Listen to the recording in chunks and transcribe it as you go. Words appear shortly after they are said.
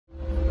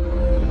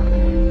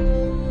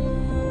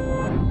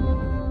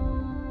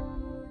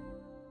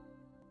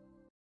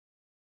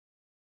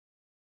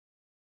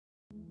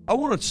I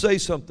want to say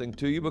something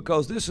to you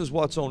because this is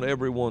what's on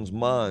everyone's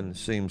mind,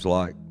 seems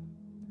like.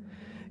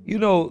 You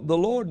know, the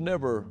Lord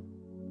never,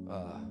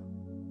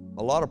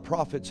 a lot of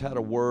prophets had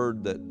a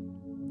word that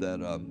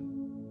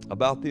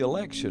about the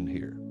election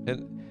here.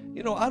 And,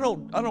 you know, I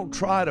don't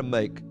try to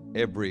make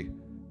every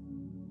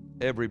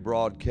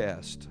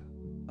broadcast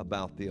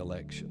about the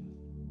election.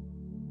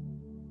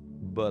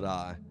 But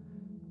I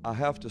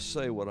have to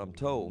say what I'm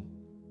told.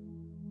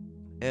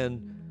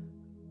 And,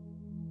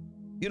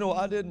 you know,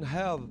 I didn't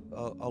have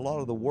a lot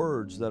of the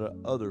words that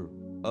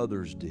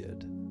others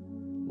did.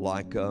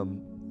 Like,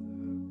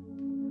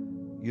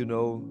 you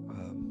know,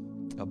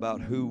 about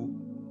who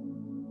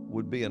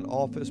would be in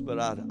office, but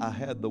I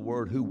had the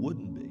word who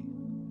wouldn't be.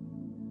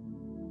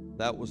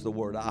 That was the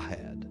word I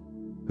had,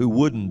 who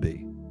wouldn't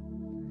be.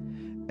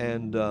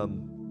 And,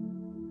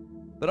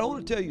 but I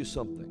want to tell you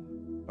something.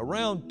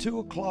 Around 2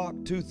 o'clock,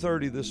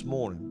 2:30 this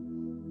morning,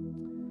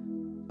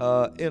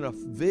 in a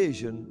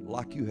vision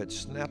like you had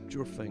snapped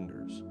your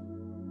fingers.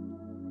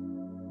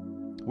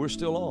 We're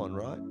still on,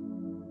 right?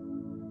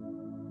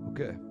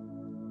 Okay.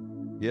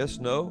 Yes,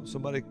 no?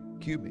 Somebody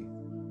cue me.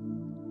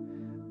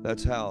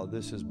 That's how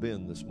this has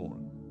been this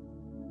morning.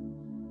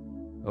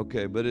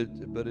 Okay, but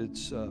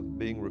it's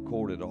being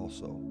recorded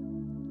also.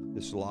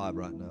 It's live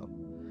right now.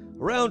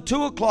 Around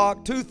 2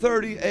 o'clock,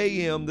 2:30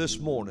 a.m. this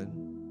morning,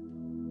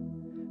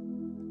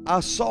 I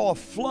saw a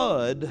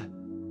flood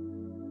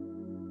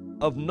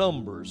of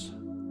numbers.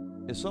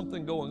 Is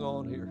something going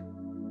on here?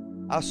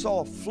 I saw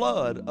a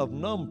flood of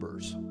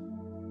numbers.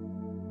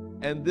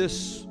 And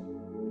this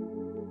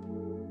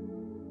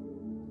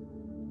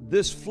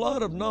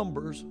flood of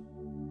numbers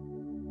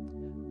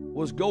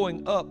was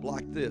going up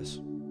like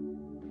this.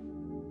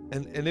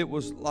 And it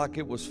was like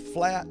it was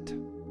flat.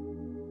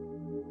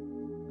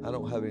 I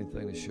don't have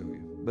anything to show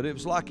you. But it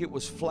was like it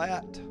was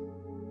flat.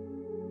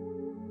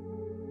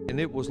 And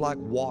it was like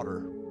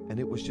water. And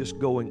it was just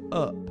going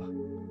up.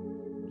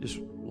 Just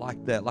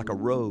like that, like a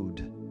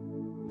road.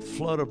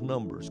 Flood of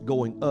numbers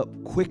going up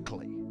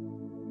quickly.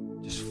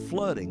 Just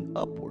flooding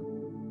upward.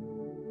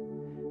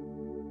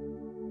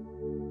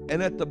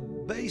 And at the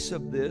base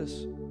of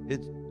this,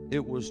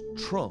 it was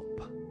Trump.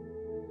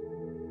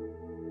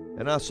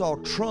 And I saw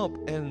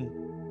Trump and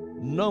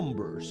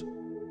numbers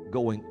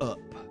going up.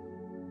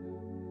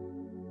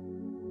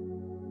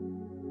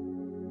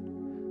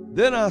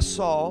 Then I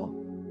saw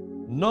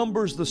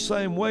numbers the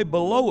same way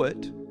below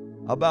it,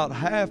 about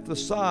half the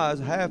size,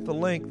 half the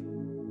length,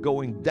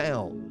 going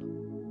down.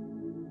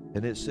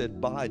 And it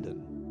said Biden.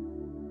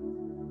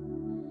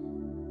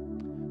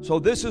 So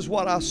this is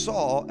what I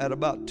saw at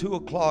about 2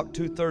 o'clock,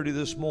 2:30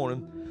 this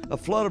morning. A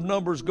flood of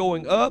numbers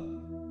going up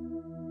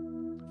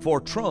for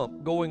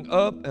Trump, going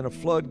up, and a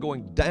flood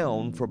going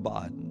down for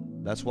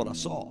Biden. That's what I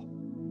saw.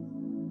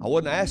 I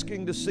wasn't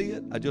asking to see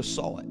it. I just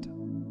saw it.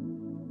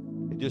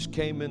 It just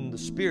came in the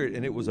spirit,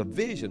 and it was a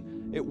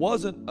vision. It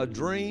wasn't a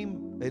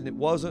dream, and it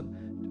wasn't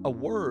a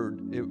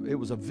word. It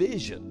was a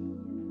vision.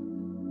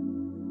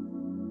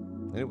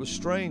 And it was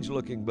strange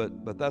looking,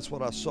 but that's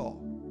what I saw.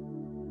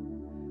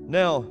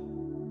 Now,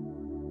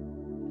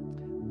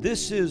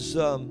 this is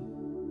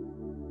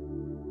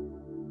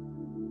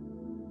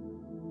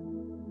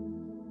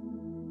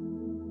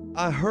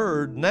I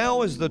heard,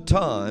 now is the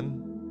time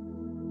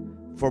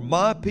for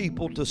my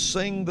people to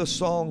sing the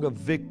song of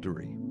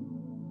victory.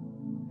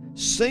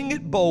 Sing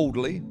it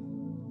boldly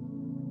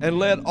and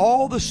let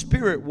all the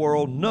spirit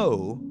world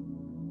know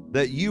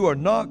that you are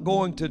not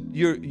going to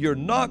you're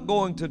not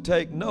going to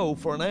take no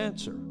for an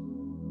answer.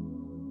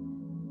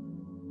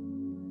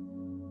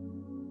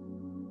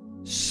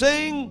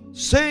 Sing,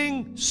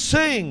 sing,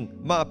 sing,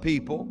 my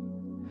people,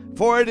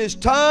 for it is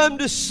time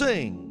to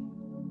sing.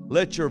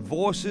 Let your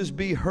voices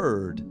be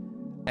heard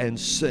and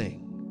sing.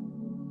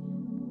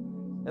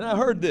 And I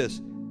heard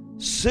this.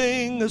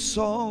 Sing a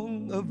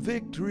song of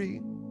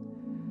victory.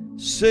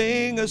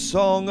 Sing a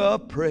song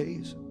of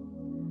praise.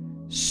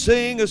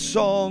 Sing a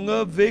song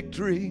of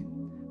victory,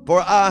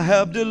 for I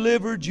have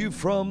delivered you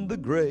from the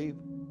grave.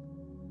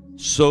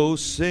 So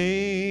sing,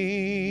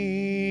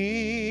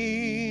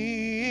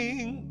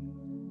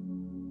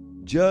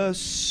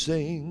 just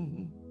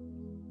sing.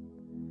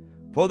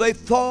 For they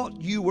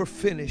thought you were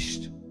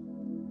finished,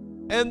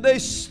 and they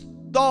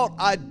thought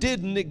I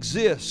didn't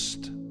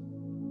exist.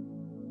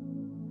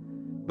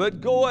 But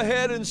go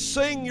ahead and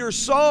sing your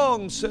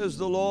song, says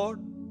the Lord.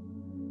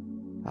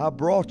 I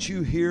brought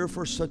you here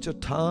for such a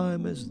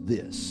time as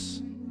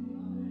this.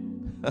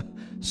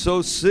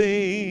 So sing,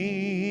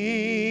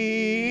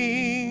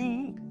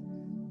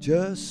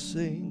 just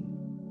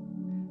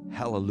sing.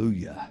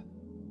 Hallelujah.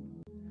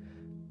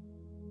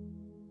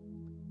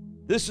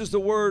 This is the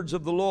words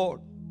of the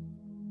Lord.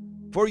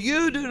 For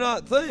you do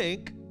not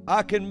think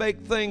I can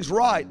make things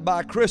right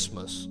by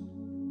Christmas.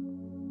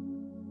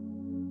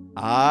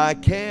 I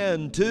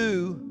can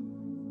too.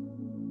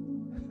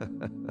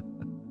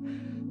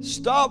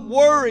 Stop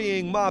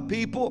worrying, my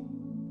people,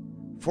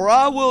 for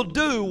I will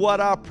do what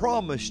I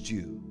promised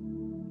you.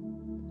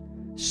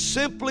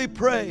 Simply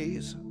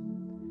praise,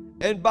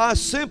 and by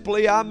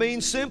simply I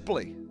mean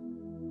simply.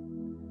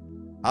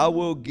 I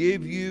will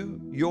give you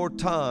your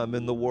time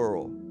in the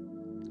world.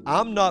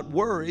 I'm not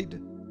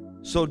worried,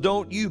 so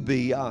don't you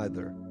be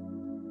either.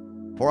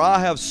 For I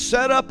have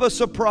set up a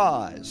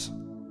surprise,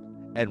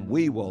 and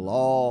we will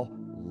all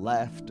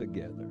laugh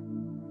together.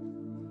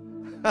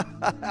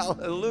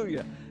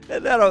 Hallelujah.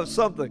 Isn't that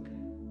something?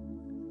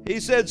 He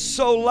said,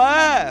 so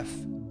laugh,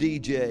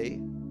 DJ,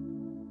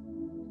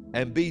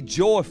 and be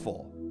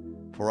joyful,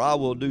 for I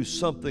will do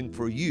something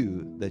for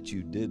you that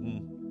you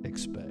didn't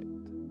expect.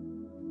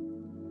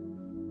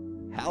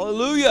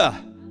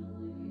 Hallelujah.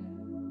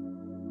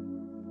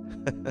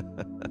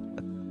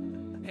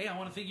 Hey, I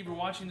want to thank you for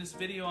watching this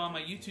video on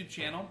my YouTube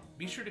channel.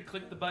 Be sure to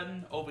click the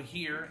button over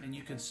here and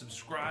you can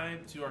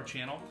subscribe to our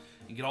channel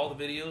and get all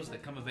the videos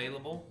that come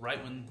available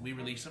right when we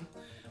release them.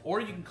 Or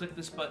you can click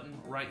this button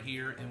right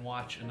here and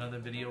watch another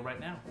video right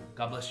now.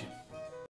 God bless you.